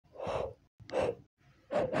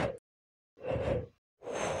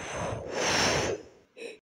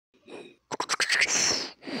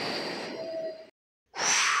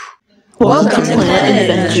Welcome to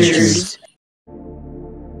PlanetAdventures.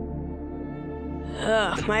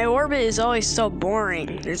 My orbit is always so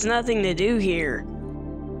boring. There's nothing to do here.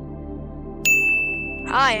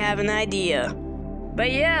 I have an idea.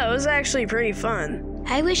 But yeah, it was actually pretty fun.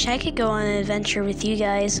 I wish I could go on an adventure with you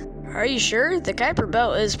guys. Are you sure? The Kuiper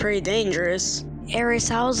belt is pretty dangerous.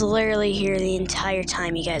 Eris, I was literally here the entire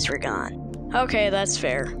time you guys were gone. Okay, that's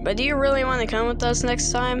fair. But do you really want to come with us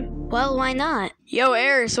next time? Well, why not? Yo,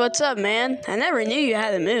 Eris, what's up, man? I never knew you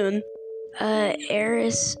had a moon.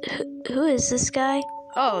 Eris, who is this guy?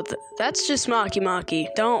 Oh, that's just Maki Maki.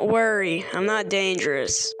 Don't worry, I'm not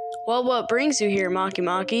dangerous. Well, what brings you here, Maki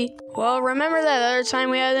Maki? Well, remember that other time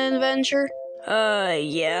we had an adventure?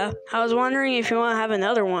 Yeah. I was wondering if you want to have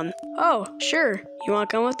another one. Oh, sure. You want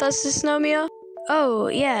to come with us to Snowmia? Oh,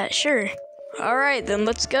 yeah, sure. Alright, then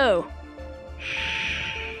let's go.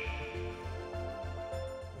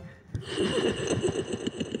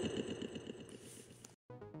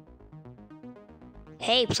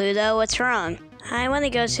 Hey, Pluto, what's wrong? I want to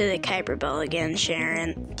go to the Kuiper belt again,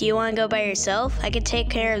 Sharon. Do you want to go by yourself? I could take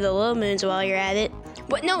care of the little moons while you're at it.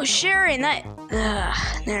 What? No, Sharon,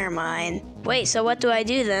 Never mind. Wait, so what do I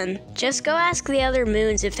do then? Just go ask the other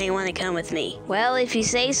moons if they want to come with me. Well, if you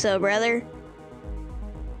say so, brother.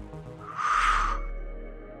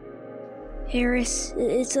 Eris,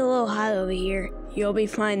 it's a little hot over here. You'll be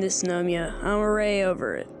fine, Snowmia. I'm already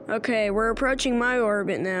over it. Okay, we're approaching my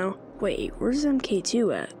orbit now. Wait, where's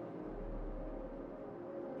MK2 at?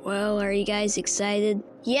 Well, are you guys excited?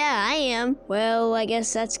 Yeah, I am. Well, I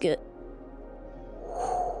guess that's good.